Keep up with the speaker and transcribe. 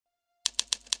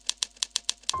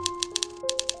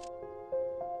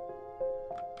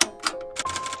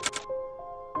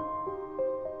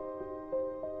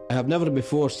have never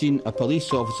before seen a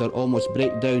police officer almost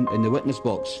break down in the witness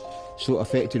box, so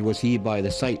affected was he by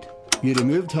the sight. You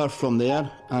removed her from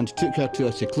there and took her to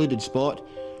a secluded spot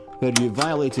where you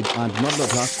violated and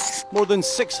murdered her. More than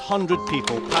 600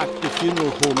 people packed the funeral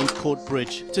home in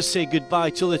Courtbridge to say goodbye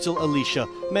to little Alesha,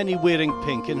 many wearing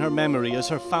pink in her memory as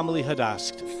her family had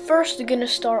asked. First, we're going to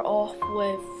start off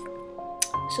with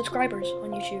subscribers on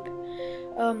YouTube.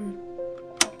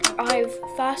 I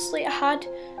had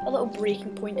a little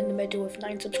breaking point in the middle of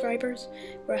 9 subscribers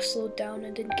where I slowed down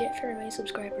and didn't get very many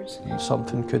subscribers.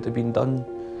 Something could have been done,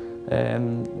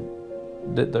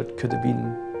 that there could have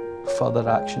been further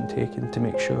action taken to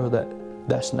make sure that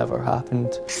this never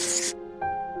happened.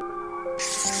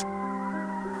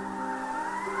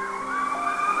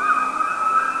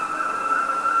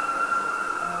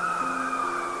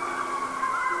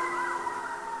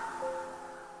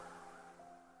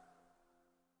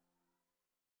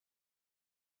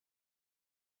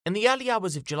 In the early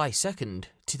hours of July 2nd,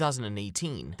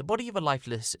 2018, the body of a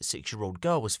lifeless 6-year-old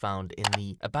girl was found in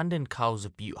the abandoned Isle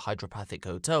of Bute hydropathic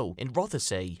hotel in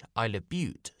Rothesay, Isle of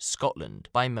Bute, Scotland,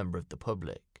 by a member of the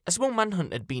public. A small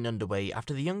manhunt had been underway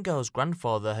after the young girl's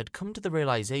grandfather had come to the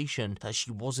realization that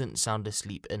she wasn't sound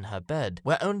asleep in her bed,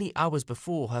 where only hours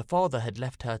before her father had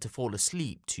left her to fall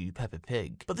asleep to Peppa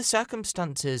Pig. But the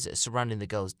circumstances surrounding the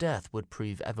girl's death would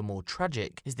prove ever more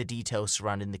tragic as the details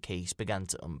surrounding the case began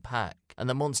to unpack, and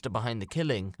the monster behind the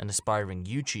killing, an aspiring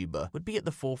YouTuber, would be at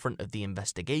the forefront of the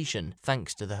investigation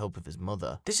thanks to the help of his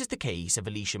mother. This is the case of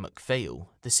Alesha MacPhail,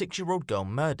 the 6-year-old girl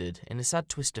murdered in a sad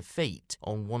twist of fate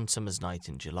on one summer's night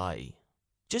in July.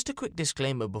 Just a quick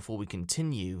disclaimer before we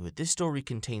continue, this story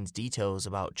contains details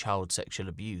about child sexual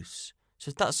abuse, so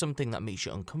if that's something that makes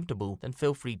you uncomfortable, then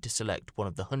feel free to select one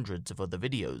of the hundreds of other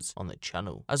videos on the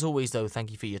channel. As always though,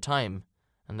 thank you for your time,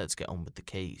 and let's get on with the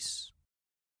case.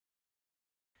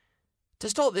 To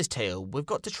start this tale, we've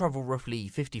got to travel roughly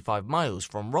 55 miles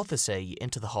from Rothesay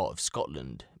into the heart of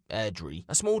Scotland, Airdrie,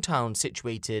 a small town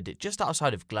situated just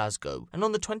outside of Glasgow, and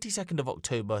on the 22nd of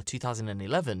October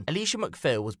 2011, Alesha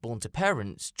MacPhail was born to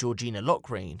parents Georgina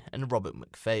Lochrain and Robert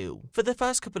MacPhail. For the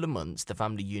first couple of months, the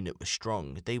family unit was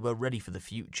strong, they were ready for the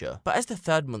future, but as the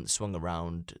third month swung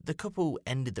around, the couple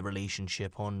ended the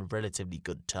relationship on relatively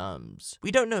good terms.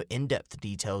 We don't know in-depth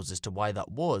details as to why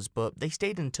that was, but they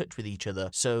stayed in touch with each other,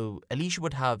 so Alesha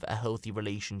would have a healthy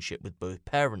relationship with both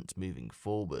parents moving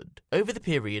forward. Over the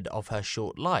period of her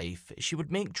short life, she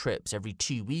would make trips every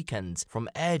 2 weekends from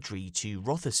Airdrie to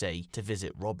Rothesay to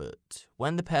visit Robert.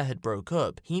 When the pair had broke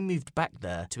up, he moved back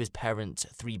there to his parents'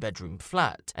 3-bedroom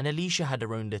flat, and Alesha had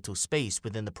her own little space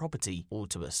within the property all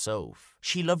to herself.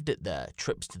 She loved it there,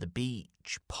 trips to the beach,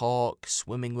 park,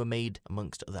 swimming were made,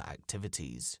 amongst other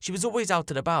activities. She was always out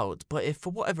and about, but if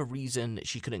for whatever reason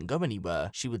she couldn't go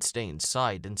anywhere, she would stay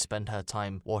inside and spend her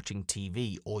time watching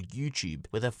TV or YouTube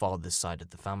with her father's side of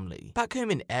the family. Back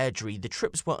home in Airdrie, the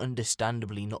trips were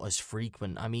understandably not as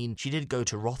frequent. I mean, she did go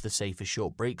to Rothesay for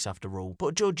short breaks after all,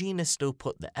 but Georgina still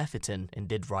put the effort in and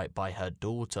did right by her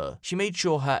daughter. She made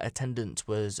sure her attendance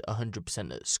was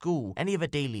 100% at school, any of her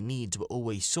daily needs were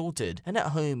always sorted, and at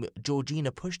home,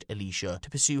 Georgina pushed Alesha to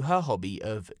pursue her hobby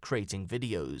of creating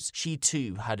videos. She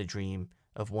too had a dream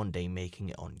of one day making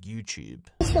it on YouTube.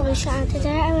 It's going to be Sharon today,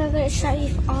 and we're going to show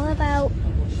you all about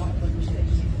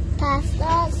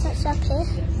pasta, such up here.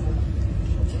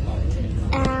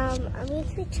 I'm going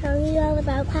to be telling you all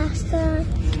about pasta.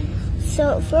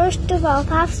 So first of all,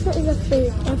 pasta is a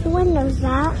food. Everyone knows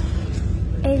that.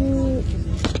 And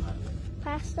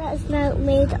pasta is now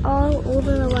made all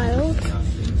over the world.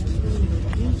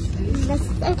 This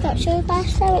is a picture of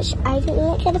pasta, which I don't know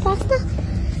what kind of pasta,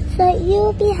 so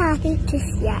you'll be happy to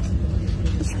see it.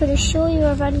 I'm just going to show you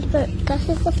around about. This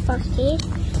is the first page,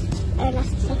 and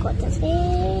this is like what this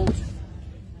is.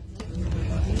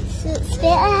 So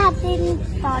instead of having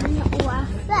fun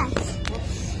with this,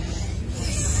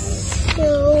 so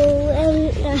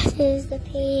this is the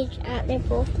page that they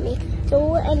both make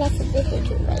dough, and this is the page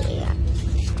we're really at.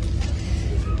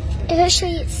 I'm going to show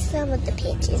you some of the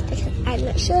pages because I'm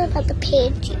not sure about the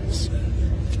pages.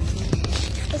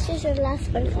 This is your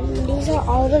last one, and these are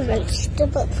all the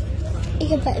vegetables you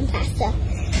can put in pasta.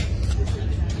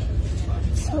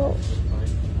 So,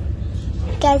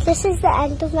 guys, this is the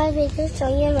end of my video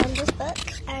showing you around this book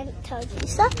and telling you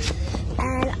stuff.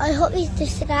 And I hope you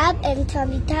subscribe and tell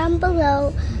me down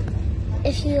below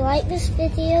if you like this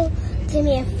video. Give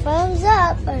me a thumbs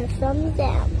up or a thumbs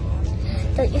down.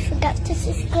 Don't you forget to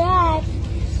subscribe.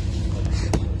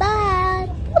 Bye.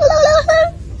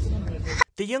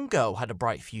 The young girl had a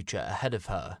bright future ahead of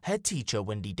her. Head teacher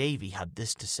Wendy Davey had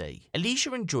this to say: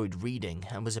 Alesha enjoyed reading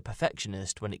and was a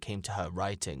perfectionist when it came to her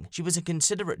writing. She was a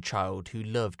considerate child who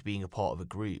loved being a part of a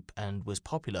group and was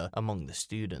popular among the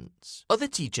students. Other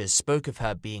teachers spoke of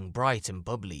her being bright and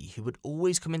bubbly, who would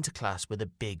always come into class with a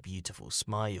big, beautiful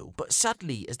smile. But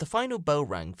sadly, as the final bell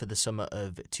rang for the summer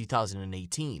of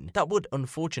 2018, that would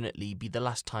unfortunately be the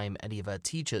last time any of her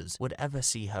teachers would ever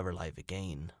see her alive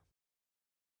again.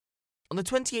 On the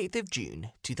 28th of June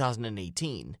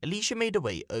 2018, Alesha made her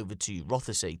way over to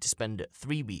Rothesay to spend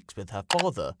 3 weeks with her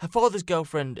father, her father's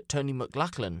girlfriend Tony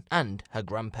McLachlan, and her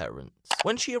grandparents.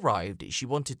 When she arrived, she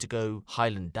wanted to go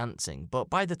Highland dancing, but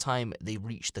by the time they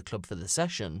reached the club for the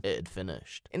session, it had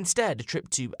finished. Instead, a trip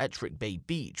to Ettrick Bay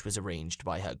Beach was arranged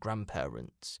by her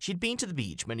grandparents. She'd been to the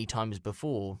beach many times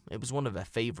before, it was one of her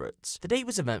favourites. The day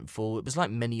was eventful, it was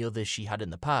like many others she had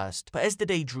in the past, but as the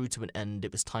day drew to an end,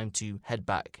 it was time to head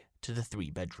back to the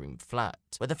 3-bedroom flat,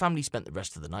 where the family spent the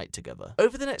rest of the night together.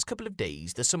 Over the next couple of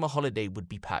days, the summer holiday would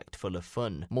be packed full of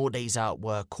fun. More days out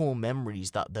were core memories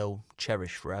that they'll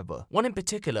cherish forever. One in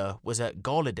particular was a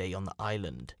gala day on the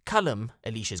island. Callum,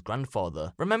 Alesha's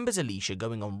grandfather, remembers Alesha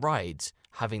going on rides,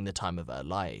 having the time of her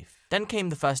life. Then came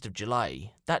the 1st of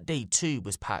July. That day too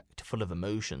was packed full of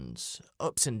emotions,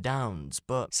 ups and downs,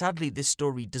 but sadly this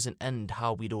story doesn't end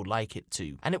how we'd all like it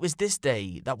to. And it was this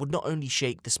day that would not only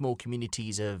shake the small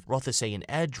communities of Rothesay and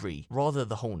Airdrie, rather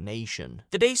the whole nation.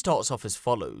 The day starts off as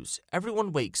follows.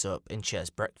 Everyone wakes up and shares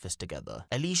breakfast together.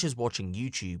 Alesha's watching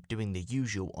YouTube, doing the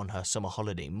usual on her summer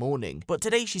holiday morning, but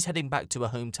today she's heading back to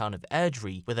her hometown of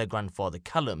Airdrie with her grandfather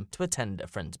Callum to attend a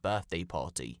friend's birthday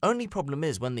party. Only problem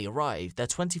is when they arrive, they're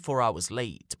 24 hours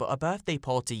late, but a birthday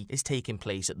party is taking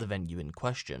place at the venue in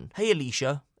question. Hey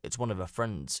Alesha, it's one of her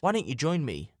friends. Why don't you join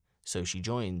me? So she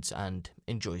joins and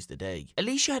enjoys the day.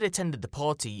 Alesha had attended the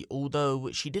party,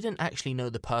 although she didn't actually know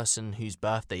the person whose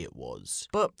birthday it was.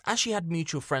 But as she had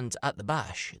mutual friends at the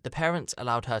bash, the parents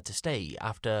allowed her to stay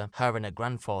after her and her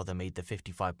grandfather made the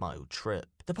 55-mile trip.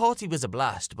 The party was a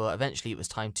blast, but eventually it was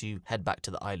time to head back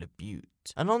to the Isle of Bute.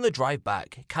 And on the drive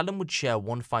back, Callum would share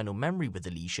one final memory with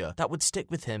Alesha that would stick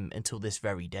with him until this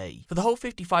very day. For the whole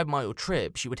 55-mile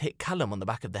trip, she would hit Callum on the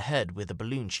back of the head with a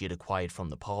balloon she had acquired from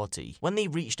the party. When they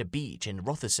reached a beach in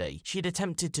Rothesay, she had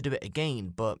attempted to do it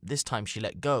again, but this time she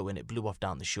let go and it blew off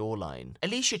down the shoreline.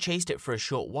 Alesha chased it for a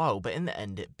short while, but in the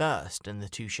end it burst and the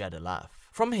two shared a laugh.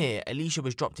 From here, Alesha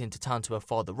was dropped into town to her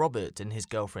father Robert and his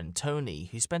girlfriend Tony,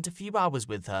 who spent a few hours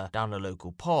with her down a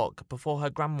local park before her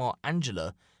grandma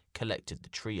Angela collected the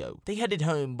trio. They headed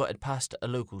home but had passed a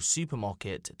local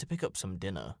supermarket to pick up some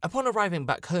dinner. Upon arriving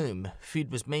back home,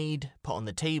 food was made, put on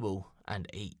the table, and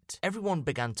ate. Everyone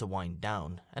began to wind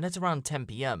down, and at around 10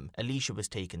 PM, Alesha was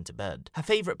taken to bed. Her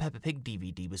favourite Peppa Pig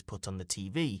DVD was put on the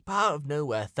TV, but out of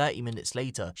nowhere, 30 minutes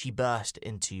later, she burst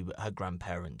into her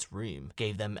grandparents' room,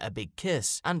 gave them a big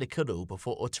kiss and a cuddle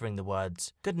before uttering the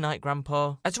words, "Good night,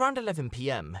 Grandpa." At around 11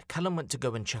 PM, Callum went to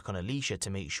go and check on Alesha to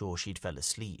make sure she'd fell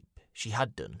asleep. She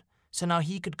had done, so now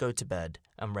he could go to bed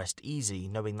and rest easy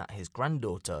knowing that his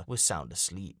granddaughter was sound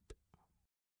asleep.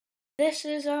 This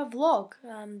is a vlog.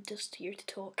 I'm just here to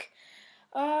talk.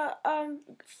 I'm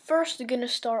first gonna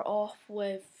start off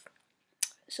with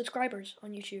subscribers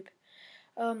on YouTube.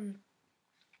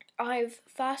 I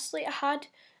had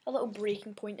a little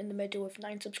breaking point in the middle of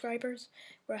 9 subscribers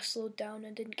where I slowed down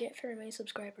and didn't get very many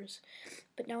subscribers.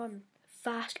 But now I'm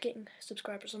fast getting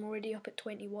subscribers. I'm already up at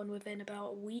 21 within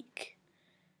about a week.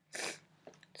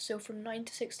 So from 9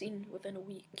 to 16 within a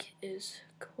week is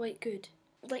quite good.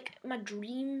 Like, my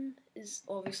dream is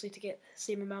obviously to get the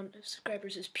same amount of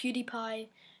subscribers as PewDiePie,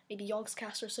 maybe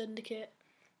Yogscaster Syndicate,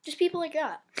 just people like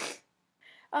that.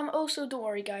 Also, don't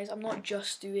worry guys, I'm not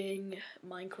just doing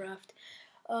Minecraft.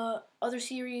 Other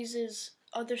series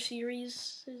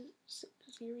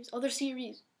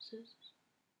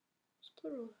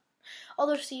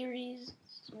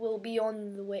will be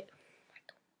on the way.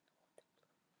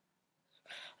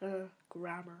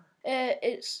 Grammar.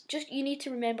 It's just, you need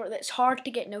to remember that it's hard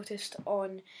to get noticed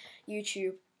on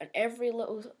YouTube, and every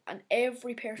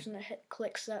person that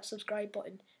clicks that subscribe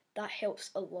button, that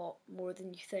helps a lot more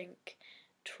than you think.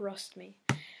 Trust me.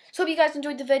 So hope you guys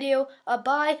enjoyed the video.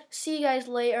 Bye. See you guys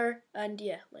later. And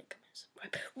yeah, like, comment,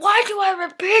 subscribe. Why do I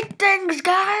repeat things,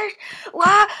 guys?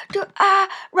 Why do I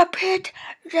repeat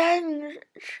things?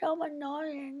 It's so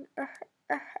annoying.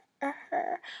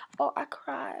 Oh, I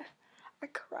cry. I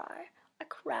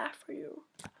cry for you.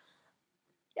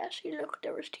 Yeah, see, look,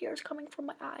 there was tears coming from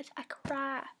my eyes. I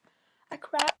cry.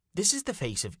 This is the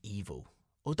face of evil.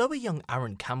 Although a young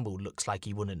Aaron Campbell looks like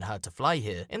he wouldn't hurt to fly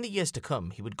here, in the years to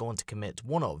come he would go on to commit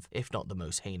one of, if not the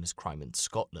most heinous crime in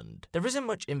Scotland. There isn't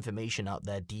much information out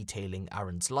there detailing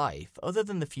Aaron's life, other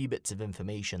than the few bits of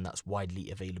information that's widely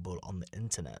available on the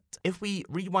internet. If we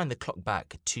rewind the clock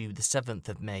back to the 7th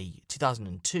of May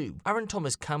 2002, Aaron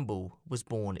Thomas Campbell was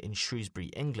born in Shrewsbury,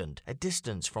 England, a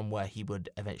distance from where he would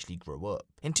eventually grow up.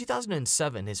 In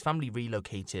 2007, his family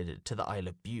relocated to the Isle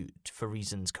of Bute for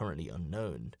reasons currently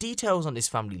unknown. Details on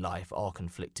his family life are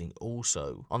conflicting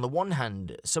also. On the one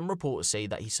hand, some reports say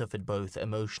that he suffered both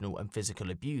emotional and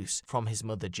physical abuse from his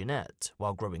mother Jeanette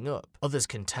while growing up. Others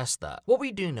contest that. What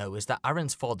we do know is that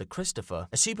Aaron's father Christopher,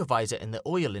 a supervisor in the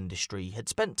oil industry, had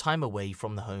spent time away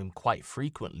from the home quite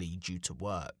frequently due to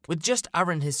work. With just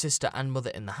Aaron, his sister and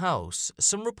mother in the house,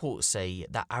 some reports say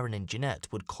that Aaron and Jeanette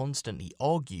would constantly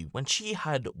argue when she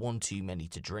had one too many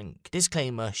to drink.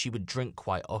 Disclaimer, she would drink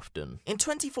quite often. In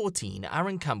 2014,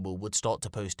 Aaron Campbell would start to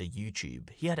post to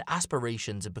YouTube. He had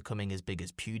aspirations of becoming as big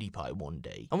as PewDiePie one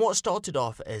day, and what started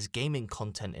off as gaming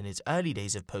content in his early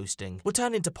days of posting would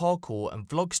turn into parkour and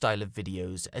vlog style of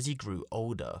videos as he grew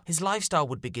older. His lifestyle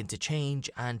would begin to change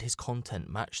and his content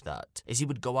matched that. As he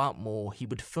would go out more, he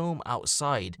would film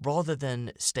outside rather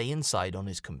than stay inside on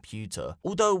his computer,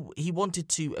 although he wanted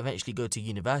to eventually go to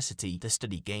university to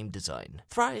study game design.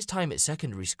 Throughout his time at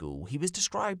secondary school, he was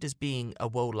described as being a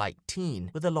well-liked teen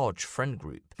with a large friend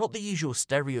group, not the usual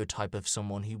stereotype of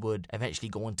someone who would eventually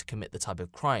go on to commit the type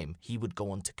of crime he would go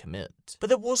on to commit. But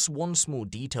there was one small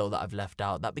detail that I've left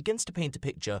out that begins to paint a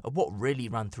picture of what really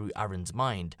ran through Aaron's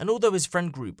mind, and although his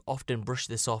friend group often brushed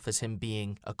this off as him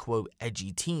being a quote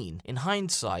edgy teen, in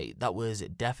hindsight that was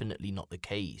definitely not the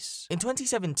case. In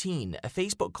 2017, a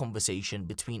Facebook conversation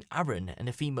between Aaron and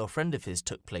a female friend of his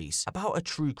took place about a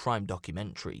true crime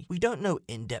documentary. We don't know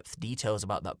in-depth details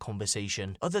about that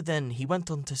conversation other than he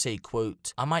went on to say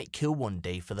quote, "I might kill one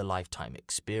day for the lifetime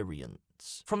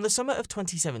experience." From the summer of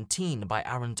 2017, by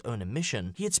Aaron's own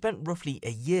admission, he had spent roughly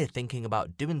a year thinking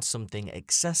about doing something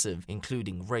excessive,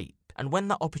 including rape, and when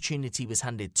that opportunity was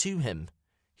handed to him,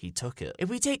 he took it. If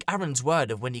we take Aaron's word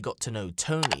of when he got to know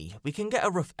Tony, we can get a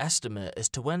rough estimate as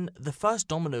to when the first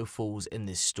domino falls in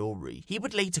this story. He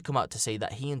would later come out to say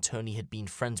that he and Tony had been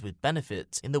friends with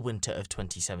benefits in the winter of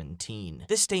 2017.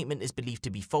 This statement is believed to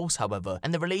be false, however,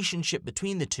 and the relationship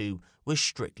between the two was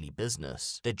strictly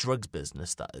business. The drugs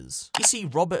business, that is. You see,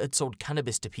 Robert had sold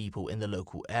cannabis to people in the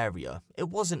local area. It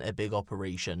wasn't a big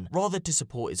operation, rather to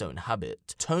support his own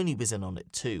habit. Tony was in on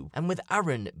it too, and with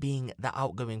Aaron being the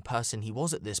outgoing person he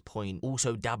was at this point,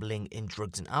 also dabbling in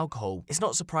drugs and alcohol, it's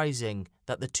not surprising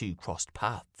that the two crossed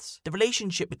paths. The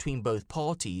relationship between both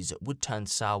parties would turn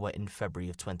sour in February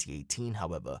of 2018,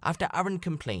 however, after Aaron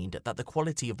complained that the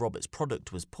quality of Robert's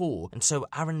product was poor, and so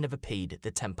Aaron never paid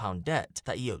the £10 debt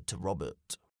that he owed to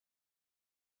Robert.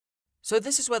 So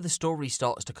this is where the story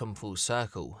starts to come full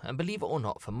circle, and believe it or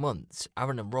not, for months,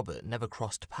 Aaron and Robert never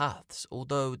crossed paths,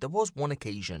 although there was one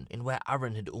occasion in where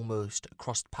Aaron had almost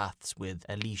crossed paths with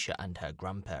Alesha and her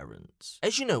grandparents.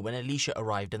 As you know, when Alesha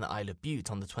arrived in the Isle of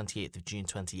Bute on the 28th of June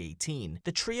 2018,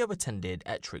 the trio attended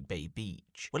Ettrick Bay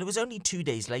Beach. Well, it was only 2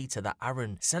 days later that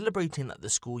Aaron, celebrating that the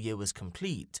school year was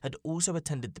complete, had also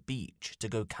attended the beach to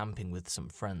go camping with some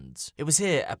friends. It was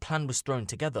here a plan was thrown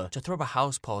together to throw a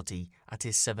house party at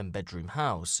his 7-bedroom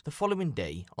house the following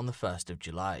day on the 1st of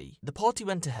July. The party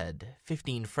went ahead,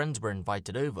 15 friends were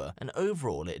invited over, and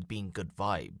overall it had been good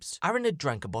vibes. Aaron had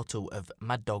drank a bottle of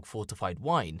Mad Dog fortified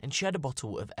wine and shared a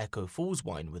bottle of Echo Falls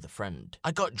wine with a friend.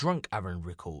 "I got drunk," Aaron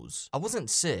recalls. "I wasn't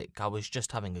sick, I was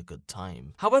just having a good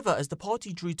time." However, as the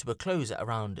party drew to a close at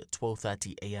around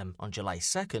 12:30 AM on July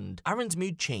 2nd, Aaron's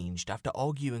mood changed after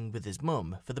arguing with his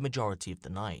mum for the majority of the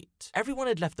night. Everyone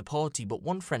had left the party, but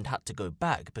one friend had to go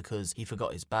back because he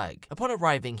forgot his bag. Upon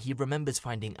arriving, he remembers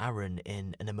finding Aaron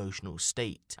in an emotional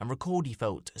state and recalled he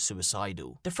felt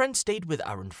suicidal. The friend stayed with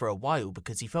Aaron for a while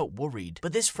because he felt worried,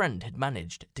 but this friend had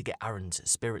managed to get Aaron's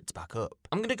spirits back up.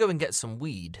 "I'm gonna go and get some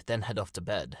weed, then head off to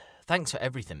bed. Thanks for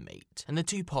everything, mate." And the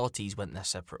two parties went their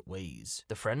separate ways.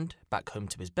 The friend back home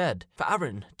to his bed, for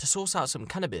Aaron to source out some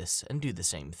cannabis and do the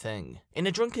same thing. In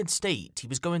a drunken state, he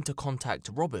was going to contact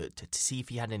Robert to see if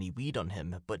he had any weed on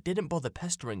him, but didn't bother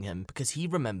pestering him because he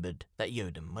remembered that he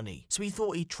owed him money. So he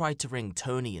thought he tried to ring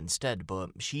Tony instead,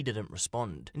 but she didn't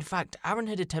respond. In fact, Aaron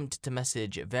had attempted to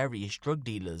message various drug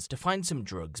dealers to find some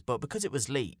drugs, but because it was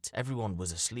late, everyone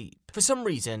was asleep. For some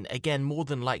reason, again more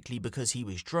than likely because he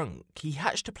was drunk, he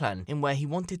hatched a plan in where he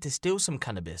wanted to steal some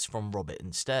cannabis from Robert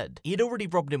instead. He had already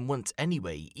robbed him once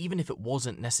anyway, even if it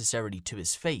wasn't necessarily to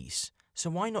his face, so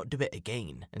why not do it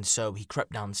again? And so he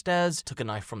crept downstairs, took a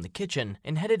knife from the kitchen,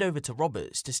 and headed over to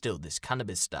Roberts to steal this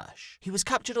cannabis stash. He was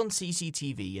captured on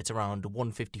CCTV at around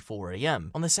 1:54 AM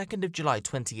on the 2nd of July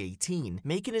 2018,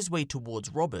 making his way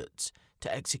towards Roberts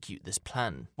to execute this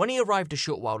plan. When he arrived a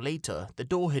short while later, the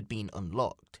door had been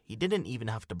unlocked. He didn't even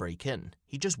have to break in.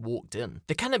 He just walked in.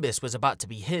 The cannabis was about to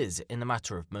be his in a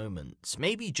matter of moments.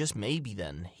 Maybe, just maybe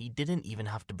then, he didn't even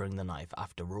have to bring the knife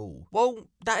after all. Well,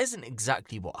 that isn't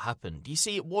exactly what happened. You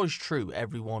see, it was true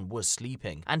everyone was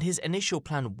sleeping, and his initial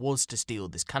plan was to steal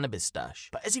this cannabis stash.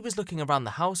 But as he was looking around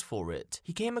the house for it,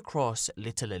 he came across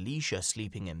little Alesha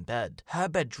sleeping in bed. Her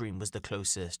bedroom was the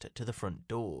closest to the front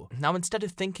door. Now, instead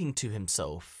of thinking to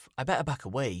himself, I better back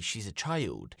away, she's a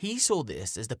child, he saw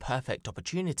this as the perfect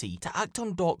opportunity to act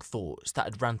on dark thoughts that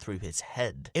had ran through his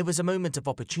head. It was a moment of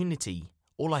opportunity.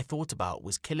 All I thought about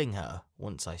was killing her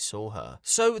once I saw her.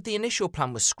 So the initial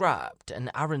plan was scrapped, and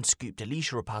Aaron scooped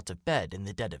Alesha up out of bed in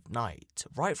the dead of night,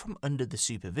 right from under the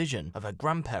supervision of her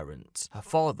grandparents, her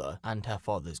father, and her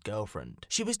father's girlfriend.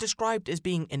 She was described as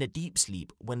being in a deep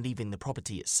sleep when leaving the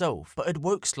property itself, but had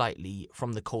woke slightly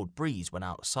from the cold breeze when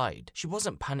outside. She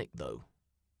wasn't panicked though.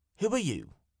 Who are you?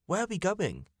 Where are we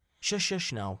going? Shush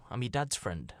shush now, I'm your dad's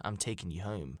friend. I'm taking you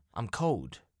home. I'm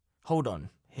cold. Hold on,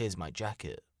 here's my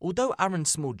jacket. Although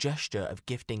Aaron's small gesture of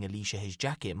gifting Alesha his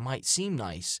jacket might seem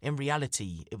nice, in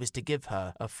reality, it was to give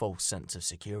her a false sense of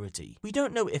security. We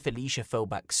don't know if Alesha fell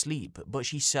back asleep, but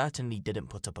she certainly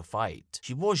didn't put up a fight.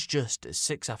 She was just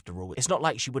 6 after all. It's not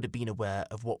like she would have been aware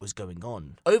of what was going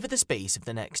on. Over the space of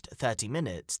the next 30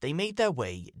 minutes, they made their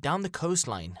way down the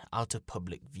coastline out of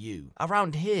public view.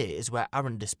 Around here is where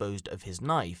Aaron disposed of his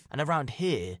knife, and around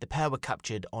here, the pair were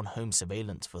captured on home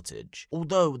surveillance footage.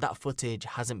 Although that footage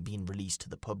hasn't been released to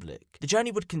the public. The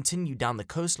journey would continue down the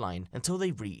coastline until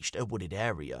they reached a wooded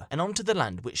area and onto the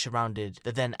land which surrounded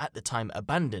the then at the time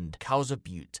abandoned Isle of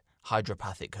Bute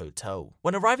hydropathic hotel.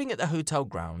 When arriving at the hotel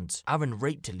grounds, Aaron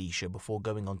raped Alesha before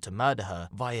going on to murder her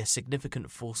via significant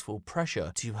forceful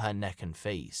pressure to her neck and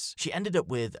face. She ended up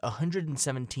with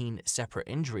 117 separate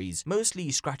injuries, mostly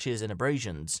scratches and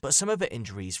abrasions, but some of her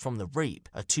injuries from the rape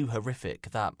are too horrific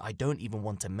that I don't even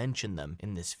want to mention them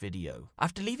in this video.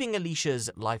 After leaving Alesha's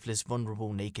lifeless,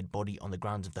 vulnerable, naked body on the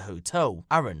grounds of the hotel,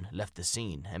 Aaron left the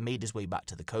scene and made his way back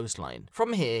to the coastline.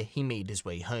 From here, he made his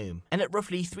way home, and at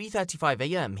roughly 3:35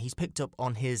 AM, he's picked up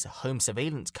on his home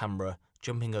surveillance camera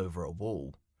jumping over a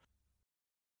wall.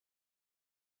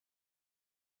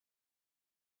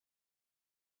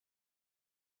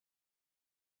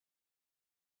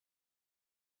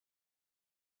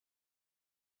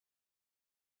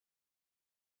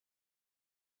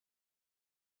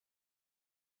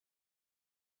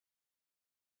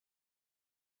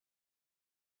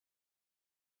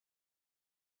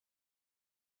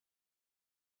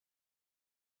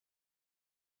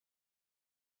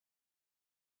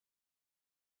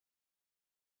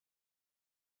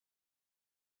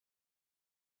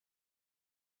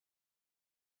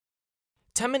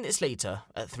 Ten minutes later,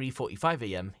 at 3:45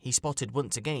 AM, he spotted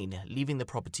once again leaving the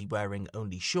property wearing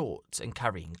only shorts and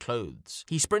carrying clothes.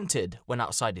 He sprinted when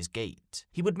outside his gate.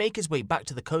 He would make his way back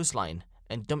to the coastline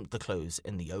and dump the clothes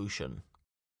in the ocean.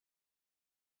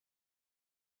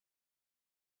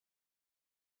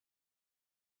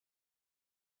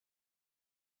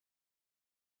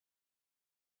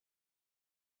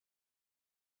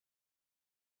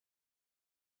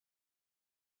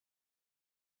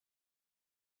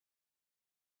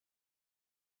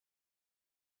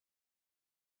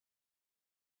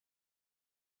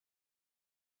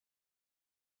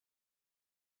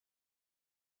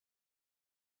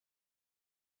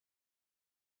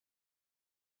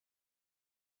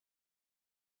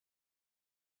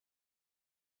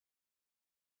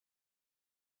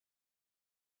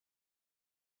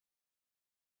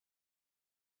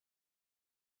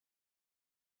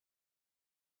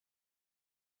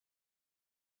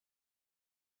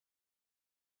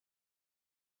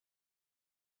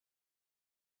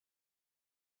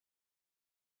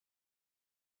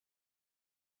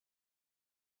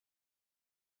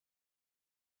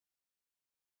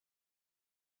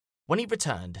 When he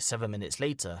returned 7 minutes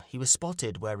later, he was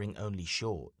spotted wearing only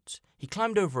shorts. He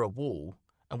climbed over a wall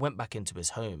and went back into his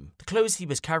home. The clothes he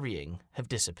was carrying have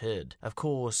disappeared. Of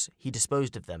course, he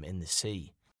disposed of them in the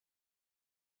sea.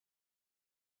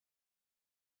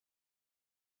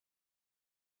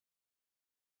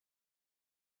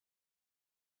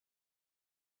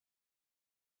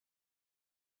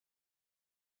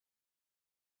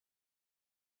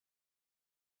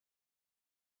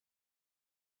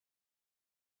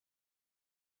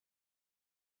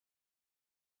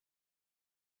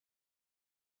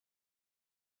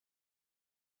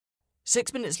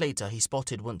 6 minutes later, he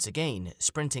spotted once again,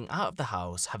 sprinting out of the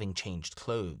house having changed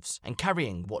clothes, and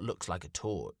carrying what looks like a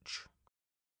torch.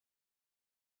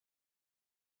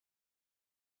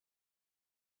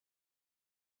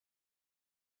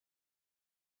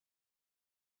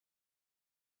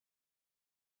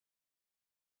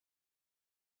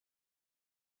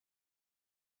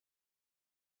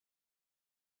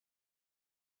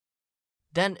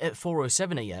 Then at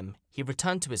 4:07 AM, he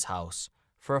returned to his house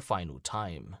for a final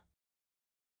time.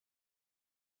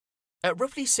 At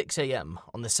roughly 6 AM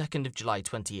on the 2nd of July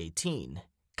 2018,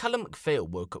 Callum MacPhail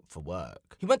woke up for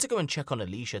work. He went to go and check on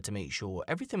Alesha to make sure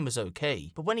everything was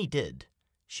okay, but when he did,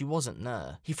 she wasn't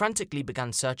there. He frantically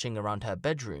began searching around her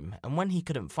bedroom, and when he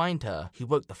couldn't find her, he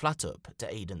woke the flat up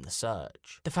to aid in the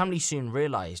search. The family soon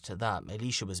realised that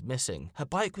Alesha was missing. Her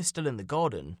bike was still in the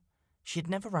garden. She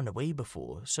had never run away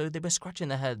before, so they were scratching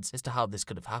their heads as to how this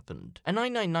could have happened. A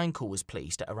 999 call was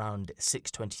placed at around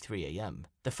 6:23 AM.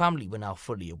 The family were now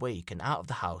fully awake and out of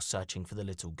the house searching for the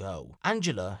little girl.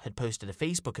 Angela had posted a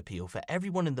Facebook appeal for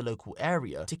everyone in the local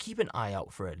area to keep an eye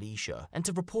out for Alesha and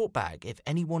to report back if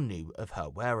anyone knew of her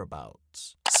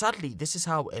whereabouts. Sadly, this is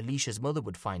how Alesha's mother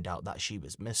would find out that she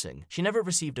was missing. She never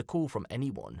received a call from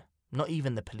anyone. Not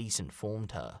even the police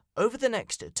informed her. Over the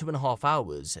next 2.5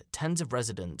 hours, tens of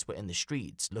residents were in the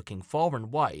streets looking far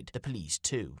and wide, the police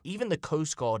too. Even the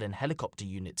Coast Guard and helicopter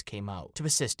units came out to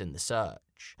assist in the search.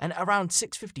 And around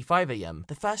 6:55 AM,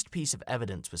 the first piece of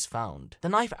evidence was found. The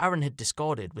knife Aaron had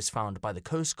discarded was found by the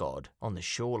Coast Guard on the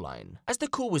shoreline. As the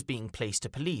call was being placed to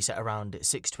police at around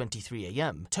 6:23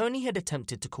 AM, Tony had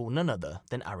attempted to call none other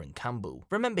than Aaron Campbell.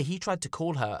 Remember, he tried to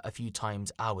call her a few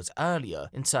times hours earlier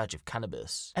in search of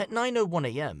cannabis. At 9:01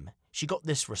 AM, she got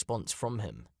this response from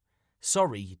him.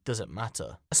 "Sorry, doesn't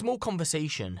matter." A small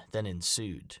conversation then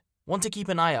ensued. "Want to keep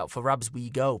an eye out for Rab's wee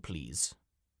girl, please?"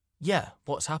 "Yeah,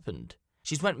 what's happened?"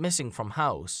 "She's went missing from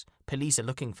house. Police are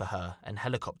looking for her and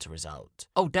helicopter is out."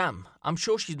 "Oh damn, I'm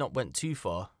sure she's not went too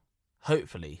far."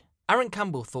 "Hopefully." Aaron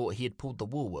Campbell thought he had pulled the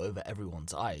wool over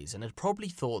everyone's eyes and had probably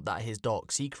thought that his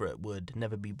dark secret would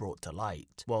never be brought to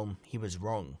light. Well, he was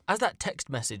wrong. As that text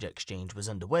message exchange was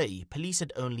underway, police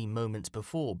had only moments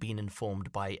before been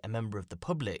informed by a member of the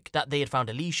public that they had found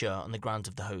Alesha on the grounds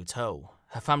of the hotel.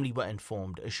 Her family were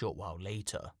informed a short while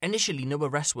later. Initially, no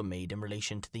arrests were made in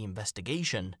relation to the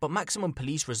investigation, but maximum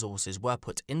police resources were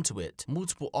put into it.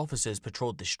 Multiple officers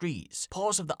patrolled the streets,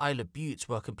 parts of the Isle of Bute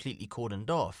were completely cordoned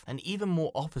off, and even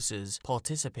more officers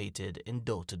participated in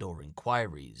door-to-door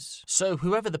inquiries. So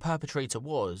whoever the perpetrator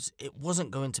was, it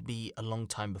wasn't going to be a long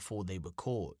time before they were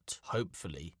caught,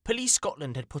 hopefully. Police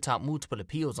Scotland had put out multiple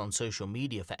appeals on social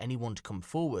media for anyone to come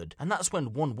forward, and that's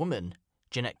when one woman,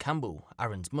 Jeanette Campbell,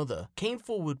 Aaron's mother, came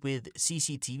forward with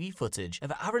CCTV footage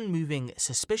of Aaron moving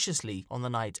suspiciously on the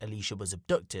night Alesha was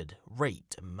abducted,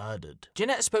 raped and murdered.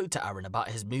 Jeanette spoke to Aaron about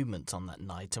his movements on that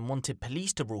night and wanted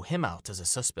police to rule him out as a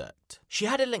suspect. She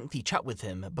had a lengthy chat with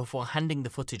him before handing the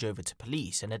footage over to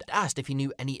police and had asked if he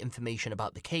knew any information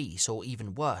about the case or,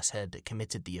 even worse, had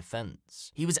committed the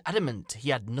offence. He was adamant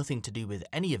he had nothing to do with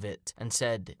any of it and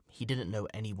said he didn't know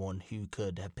anyone who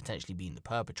could have potentially been the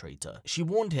perpetrator. She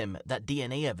warned him that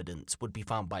DNA evidence would be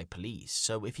found by police,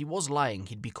 so if he was lying,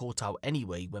 he'd be caught out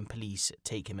anyway when police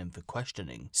take him in for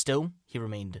questioning. Still, he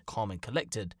remained calm and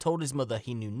collected, told his mother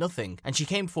he knew nothing, and she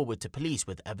came forward to police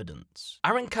with evidence.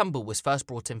 Aaron Campbell was first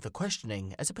brought in for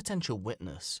questioning as a potential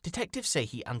witness. Detectives say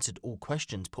he answered all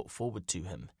questions put forward to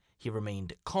him. He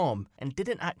remained calm and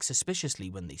didn't act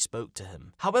suspiciously when they spoke to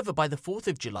him. However, by the 4th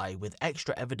of July, with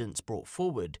extra evidence brought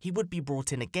forward, he would be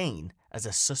brought in again as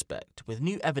a suspect, with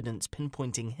new evidence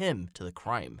pinpointing him to the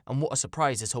crime. And what a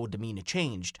surprise, his whole demeanour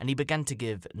changed, and he began to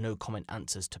give no comment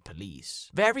answers to police.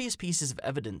 Various pieces of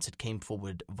evidence had came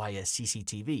forward via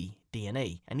CCTV,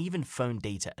 DNA, and even phone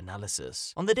data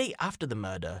analysis. On the day after the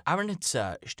murder, Aaron had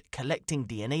searched, collecting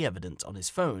DNA evidence on his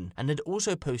phone, and had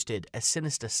also posted a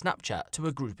sinister Snapchat to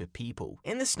a group of people.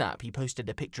 In the snap, he posted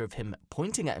a picture of him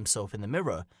pointing at himself in the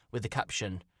mirror with the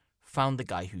caption, "Found the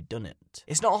guy who done it."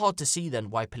 It's not hard to see then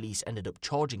why police ended up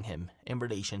charging him in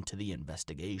relation to the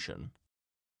investigation.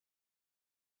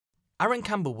 Aaron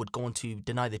Campbell would go on to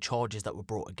deny the charges that were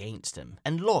brought against him,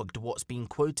 and logged what's been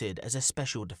quoted as a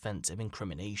special defence of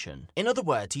incrimination. In other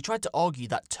words, he tried to argue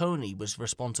that Tony was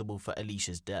responsible for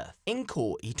Alesha's death. In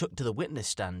court, he took to the witness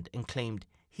stand and claimed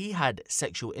he had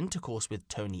sexual intercourse with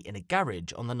Tony in a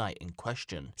garage on the night in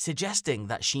question, suggesting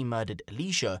that she murdered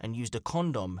Alesha and used a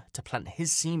condom to plant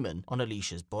his semen on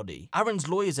Alesha's body. Aaron's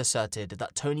lawyers asserted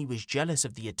that Tony was jealous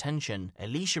of the attention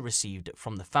Alesha received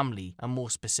from the family, and more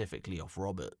specifically of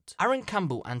Robert. Aaron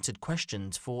Campbell answered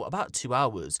questions for about 2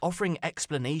 hours, offering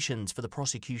explanations for the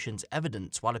prosecution's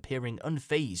evidence while appearing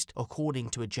unfazed, according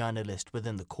to a journalist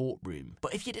within the courtroom.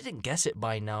 But if you didn't guess it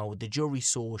by now, the jury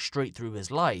saw straight through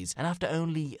his lies, and after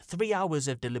only 3 hours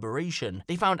of deliberation,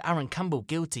 they found Aaron Campbell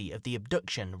guilty of the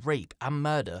abduction, rape and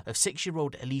murder of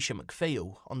 6-year-old Alesha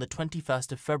MacPhail on the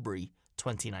 21st of February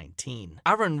 2019.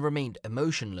 Aaron remained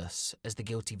emotionless as the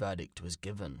guilty verdict was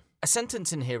given. A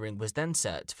sentencing hearing was then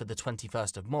set for the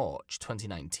 21st of March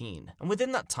 2019, and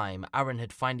within that time, Aaron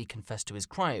had finally confessed to his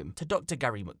crime to Dr.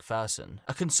 Gary McPherson,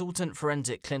 a consultant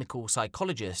forensic clinical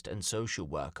psychologist and social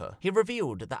worker. He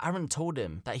revealed that Aaron told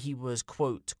him that he was,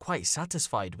 quote, quite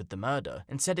satisfied with the murder,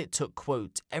 and said it took,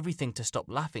 quote, everything to stop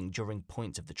laughing during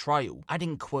points of the trial,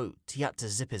 adding, quote, he had to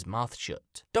zip his mouth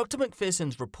shut. Dr.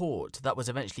 McPherson's report that was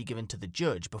eventually given to the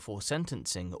judge before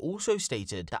sentencing also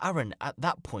stated that Aaron at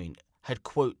that point had,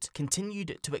 quote,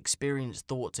 continued to experience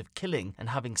thoughts of killing and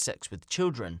having sex with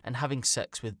children and having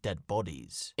sex with dead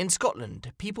bodies. In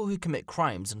Scotland, people who commit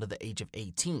crimes under the age of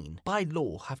 18, by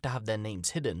law, have to have their names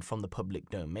hidden from the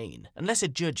public domain, unless a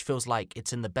judge feels like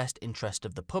it's in the best interest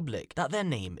of the public that their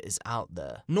name is out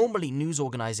there. Normally, news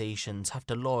organisations have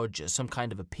to lodge some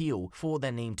kind of appeal for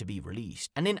their name to be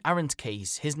released, and in Aaron's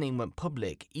case, his name went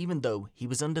public even though he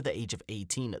was under the age of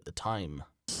 18 at the time.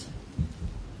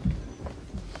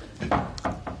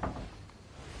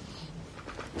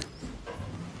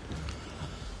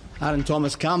 Aaron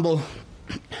Thomas Campbell,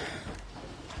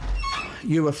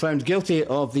 you were found guilty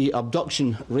of the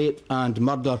abduction, rape and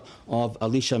murder of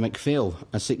Alesha MacPhail,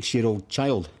 a 6-year-old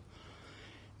child.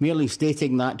 Merely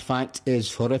stating that fact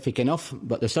is horrific enough,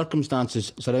 but the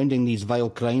circumstances surrounding these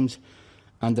vile crimes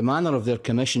and the manner of their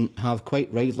commission have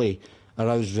quite rightly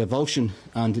aroused revulsion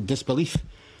and disbelief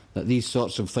that these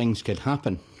sorts of things could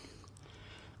happen.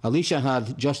 Alesha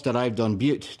had just arrived on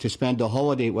Bute to spend a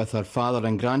holiday with her father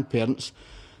and grandparents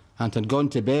and had gone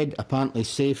to bed apparently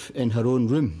safe in her own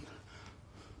room.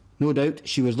 No doubt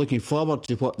she was looking forward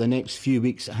to what the next few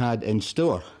weeks had in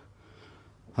store.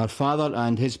 Her father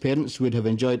and his parents would have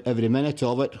enjoyed every minute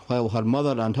of it, while her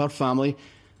mother and her family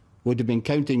would have been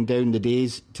counting down the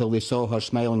days till they saw her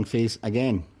smiling face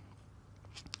again.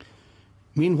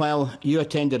 Meanwhile, you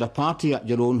attended a party at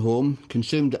your own home,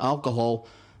 consumed alcohol,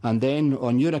 and then,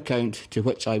 on your account, to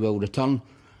which I will return,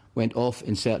 went off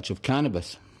in search of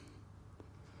cannabis.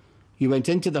 You went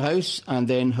into the house and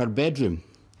then her bedroom.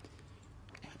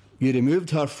 You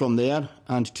removed her from there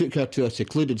and took her to a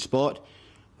secluded spot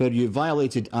where you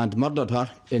violated and murdered her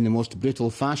in the most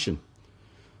brutal fashion.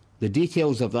 The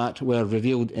details of that were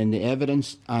revealed in the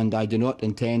evidence, and I do not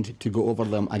intend to go over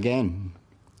them again.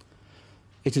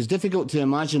 It is difficult to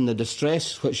imagine the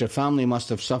distress which your family must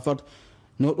have suffered,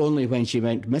 not only when she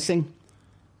went missing,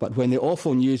 but when the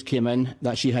awful news came in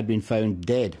that she had been found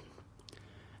dead.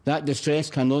 That distress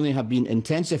can only have been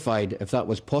intensified, if that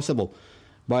was possible,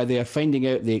 by their finding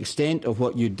out the extent of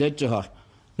what you did to her,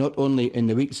 not only in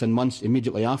the weeks and months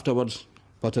immediately afterwards,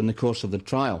 but in the course of the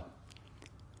trial.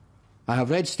 I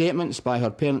have read statements by her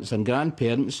parents and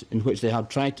grandparents in which they have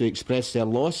tried to express their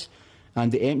loss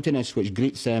and the emptiness which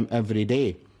greets them every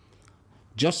day.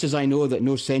 Just as I know that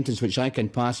no sentence which I can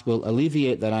pass will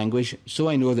alleviate their anguish, so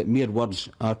I know that mere words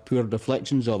are poor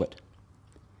reflections of it.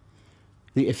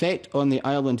 The effect on the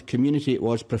island community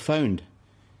was profound.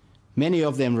 Many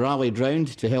of them rallied round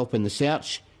to help in the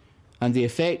search, and the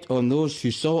effect on those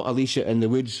who saw Alesha in the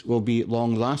woods will be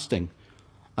long-lasting.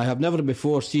 I have never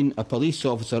before seen a police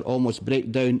officer almost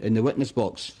break down in the witness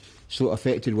box, so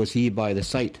affected was he by the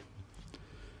sight.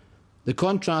 The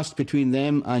contrast between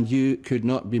them and you could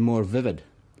not be more vivid.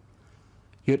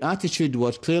 Your attitude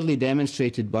was clearly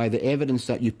demonstrated by the evidence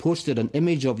that you posted an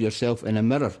image of yourself in a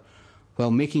mirror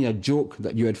while making a joke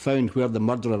that you had found where the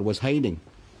murderer was hiding.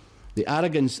 The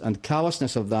arrogance and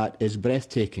callousness of that is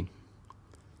breathtaking.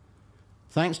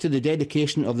 Thanks to the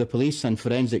dedication of the police and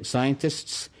forensic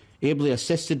scientists, ably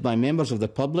assisted by members of the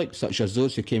public, such as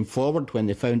those who came forward when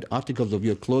they found articles of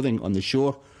your clothing on the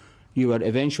shore, you were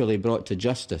eventually brought to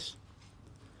justice.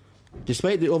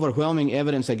 Despite the overwhelming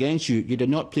evidence against you, you did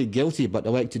not plead guilty but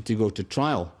elected to go to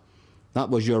trial. That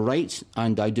was your right,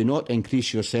 and I do not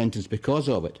increase your sentence because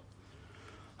of it.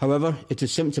 However, it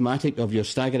is symptomatic of your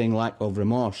staggering lack of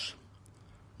remorse.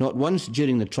 Not once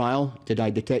during the trial did I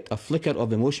detect a flicker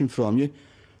of emotion from you,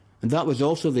 and that was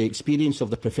also the experience of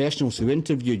the professionals who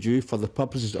interviewed you for the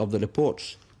purposes of the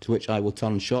reports, to which I will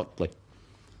turn shortly.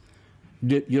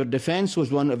 Your defence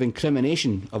was one of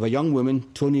incrimination of a young woman,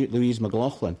 Toni Louise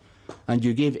McLaughlin, and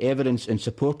you gave evidence in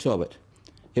support of it.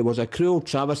 It was a cruel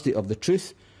travesty of the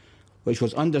truth, which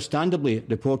was understandably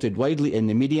reported widely in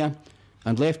the media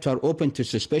and left her open to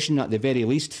suspicion at the very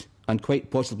least, and quite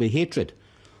possibly hatred,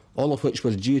 all of which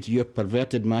was due to your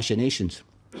perverted machinations.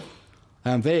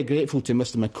 I am very grateful to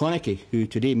Mr McConaughey, who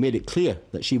today made it clear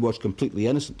that she was completely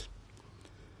innocent.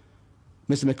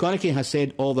 Mr McConaughey has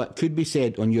said all that could be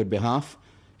said on your behalf,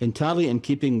 entirely in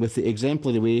keeping with the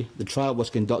exemplary way the trial was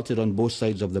conducted on both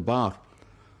sides of the bar.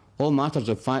 All matters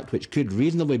of fact which could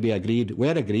reasonably be agreed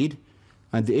were agreed,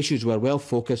 and the issues were well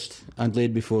focused and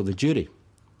laid before the jury.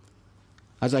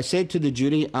 As I said to the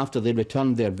jury after they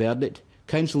returned their verdict,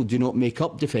 counsel do not make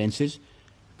up defences,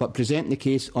 but present the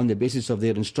case on the basis of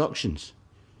their instructions.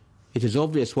 It is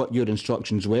obvious what your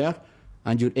instructions were,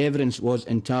 and your evidence was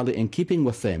entirely in keeping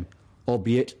with them,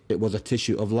 albeit it was a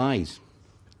tissue of lies.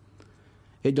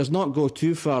 It does not go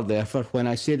too far, therefore, when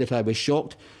I say that I was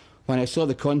shocked when I saw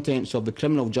the contents of the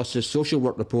Criminal Justice Social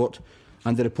Work Report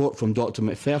and the report from Dr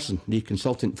McPherson, the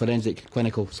Consultant Forensic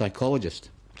Clinical Psychologist.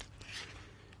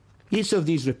 Each of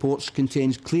these reports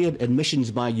contains clear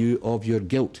admissions by you of your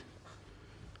guilt.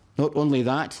 Not only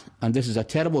that, and this is a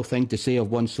terrible thing to say of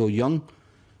one so young,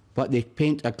 but they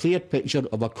paint a clear picture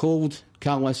of a cold,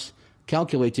 callous,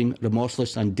 calculating,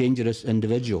 remorseless and dangerous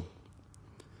individual.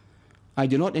 I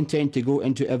do not intend to go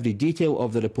into every detail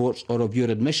of the reports or of your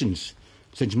admissions,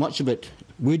 since much of it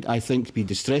would, I think, be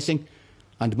distressing,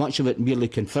 and much of it merely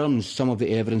confirms some of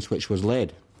the evidence which was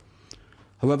led.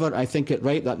 However, I think it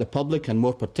right that the public, and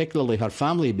more particularly her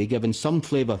family, be given some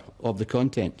flavour of the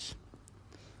contents.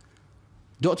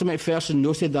 Dr McPherson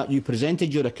noted that you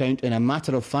presented your account in a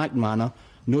matter-of-fact manner,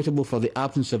 notable for the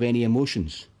absence of any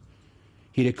emotions.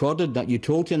 He recorded that you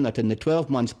told him that in the 12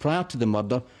 months prior to the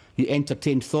murder, you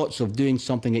entertained thoughts of doing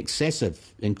something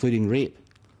excessive, including rape.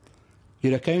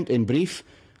 Your account, in brief,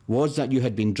 was that you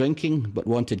had been drinking but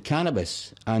wanted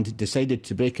cannabis and decided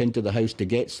to break into the house to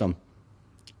get some.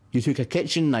 You took a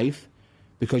kitchen knife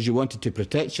because you wanted to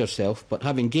protect yourself, but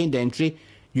having gained entry,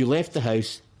 you left the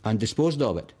house and disposed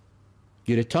of it.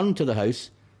 You returned to the house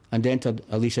and entered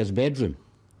Alesha's bedroom.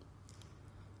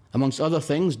 Amongst other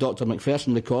things, Dr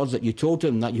McPherson records that you told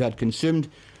him that you had consumed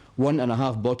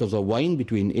 1.5 bottles of wine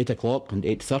between 8 o'clock and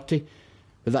 8:30,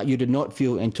 but that you did not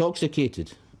feel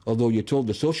intoxicated, although you told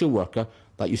the social worker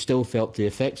that you still felt the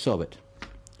effects of it.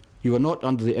 You were not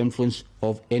under the influence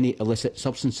of any illicit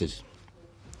substances.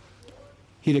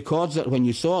 He records that when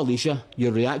you saw Alesha,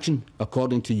 your reaction,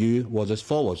 according to you, was as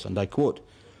follows, and I quote,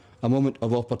 "A moment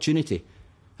of opportunity.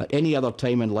 At any other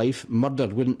time in life, murder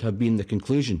wouldn't have been the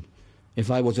conclusion. If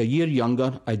I was a year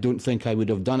younger, I don't think I would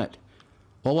have done it.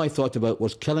 All I thought about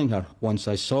was killing her once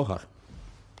I saw her."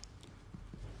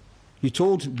 You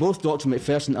told both Dr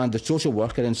McPherson and the social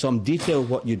worker in some detail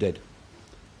what you did.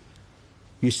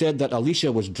 You said that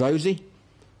Alesha was drowsy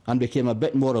and became a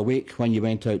bit more awake when you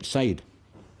went outside.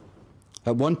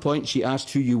 At one point she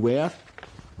asked who you were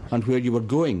and where you were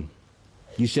going.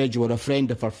 You said you were a friend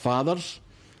of her father's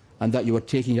and that you were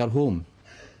taking her home.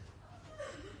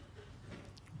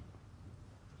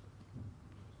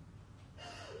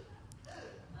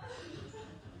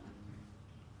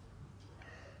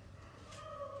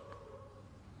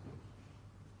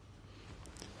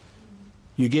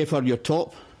 You gave her your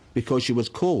top because she was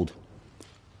cold.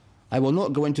 I will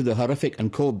not go into the horrific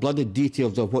and cold-blooded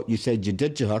details of what you said you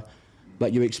did to her,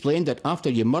 but you explained that after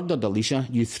you murdered Alesha,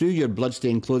 you threw your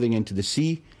blood-stained clothing into the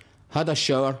sea, had a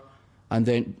shower, and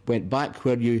then went back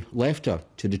where you left her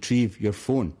to retrieve your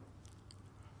phone.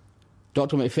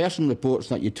 Dr McPherson reports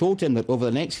that you told him that over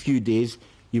the next few days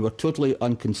you were totally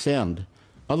unconcerned,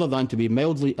 other than to be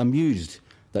mildly amused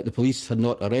that the police had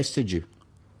not arrested you.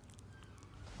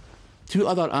 Two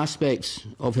other aspects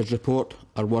of his report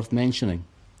are worth mentioning.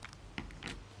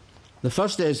 The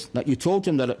first is that you told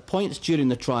him that at points during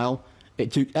the trial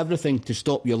it took everything to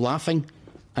stop you laughing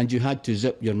and you had to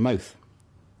zip your mouth.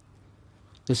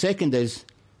 The second is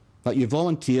that you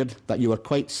volunteered that you were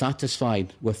quite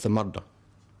satisfied with the murder.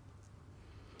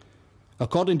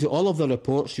 According to all of the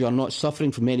reports, you are not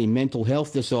suffering from any mental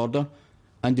health disorder,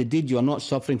 and indeed you are not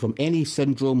suffering from any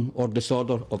syndrome or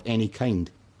disorder of any kind.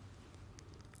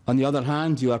 On the other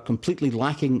hand, you are completely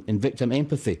lacking in victim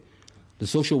empathy, the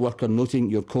social worker noting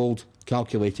your cold,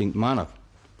 calculating manner.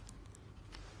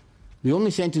 The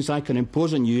only sentence I can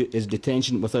impose on you is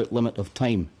detention without limit of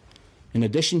time. In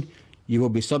addition, you will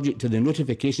be subject to the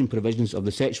notification provisions of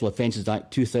the Sexual Offences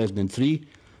Act 2003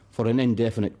 for an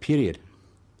indefinite period.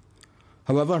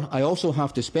 However, I also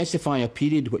have to specify a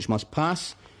period which must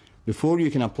pass before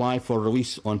you can apply for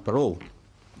release on parole.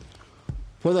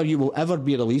 Whether you will ever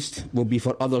be released will be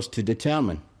for others to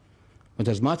determine. But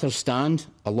as matters stand,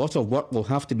 a lot of work will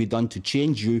have to be done to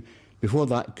change you before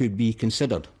that could be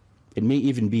considered. It may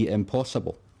even be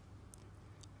impossible.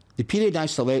 The period I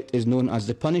select is known as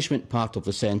the punishment part of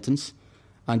the sentence,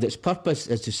 and its purpose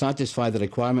is to satisfy the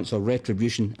requirements of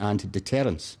retribution and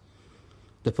deterrence.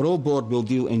 The parole board will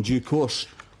deal in due course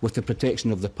with the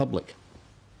protection of the public.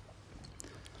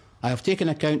 I have taken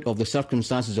account of the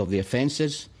circumstances of the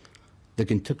offences, the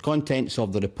contents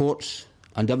of the reports,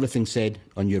 and everything said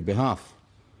on your behalf.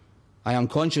 I am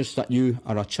conscious that you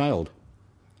are a child.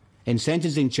 In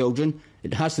sentencing children,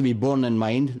 it has to be borne in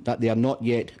mind that they are not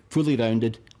yet fully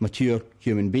rounded, mature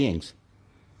human beings.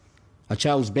 A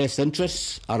child's best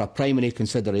interests are a primary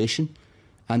consideration,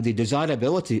 and the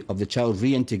desirability of the child's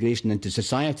reintegration into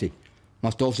society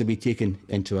must also be taken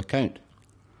into account.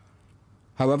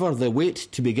 However, the weight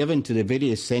to be given to the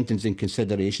various sentencing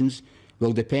considerations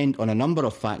will depend on a number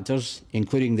of factors,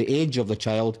 including the age of the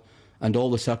child and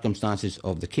all the circumstances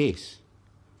of the case.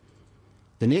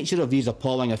 The nature of these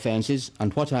appalling offences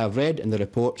and what I have read in the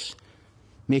reports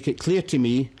make it clear to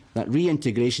me that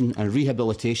reintegration and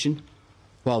rehabilitation,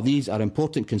 while these are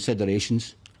important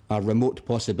considerations, are remote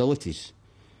possibilities,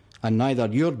 and neither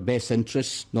your best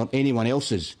interests nor anyone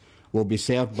else's will be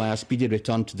served by a speedy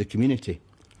return to the community.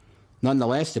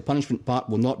 Nonetheless, the punishment part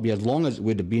will not be as long as it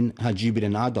would have been had you been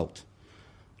an adult.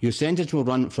 Your sentence will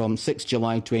run from 6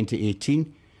 July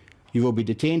 2018. You will be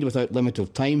detained without limit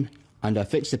of time, and I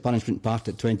fix the punishment part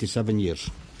at 27 years.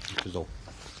 That is all.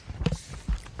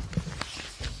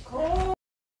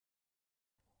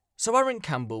 So Aaron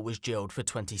Campbell was jailed for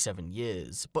 27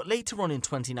 years, but later on in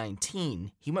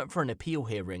 2019, he went for an appeal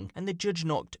hearing and the judge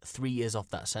knocked 3 years off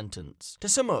that sentence. To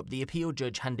sum up, the appeal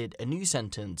judge handed a new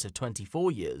sentence of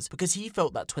 24 years because he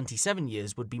felt that 27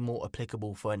 years would be more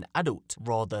applicable for an adult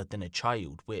rather than a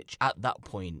child, which at that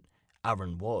point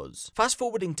Aaron was. Fast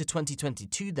forwarding to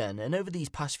 2022 then, and over these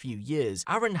past few years,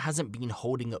 Aaron hasn't been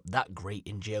holding up that great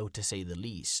in jail to say the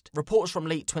least. Reports from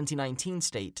late 2019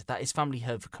 state that his family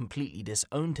have completely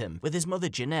disowned him, with his mother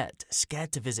Jeanette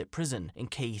scared to visit prison in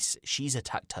case she's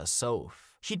attacked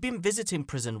herself. She'd been visiting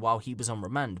prison while he was on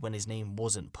remand when his name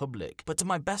wasn't public, but to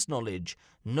my best knowledge,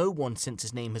 no one since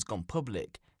his name has gone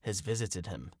public has visited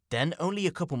him. Then, only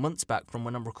a couple months back from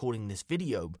when I'm recording this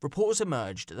video, reports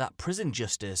emerged that prison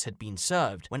justice had been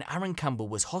served when Aaron Campbell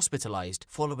was hospitalised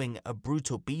following a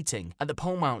brutal beating at the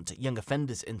Polmount Young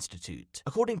Offenders Institute.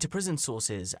 According to prison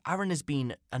sources, Aaron has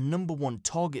been a #1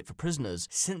 target for prisoners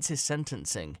since his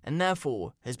sentencing, and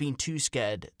therefore has been too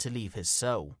scared to leave his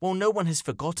cell. While no one has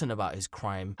forgotten about his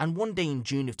crime, and one day in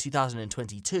June of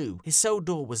 2022, his cell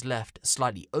door was left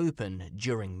slightly open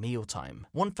during mealtime.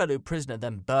 One fellow prisoner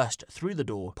then burst through the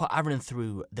door, put Aaron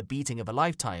through the beating of a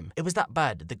lifetime. It was that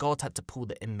bad, the guard had to pull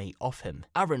the inmate off him.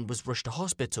 Aaron was rushed to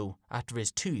hospital after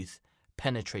his tooth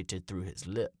penetrated through his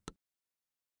lip.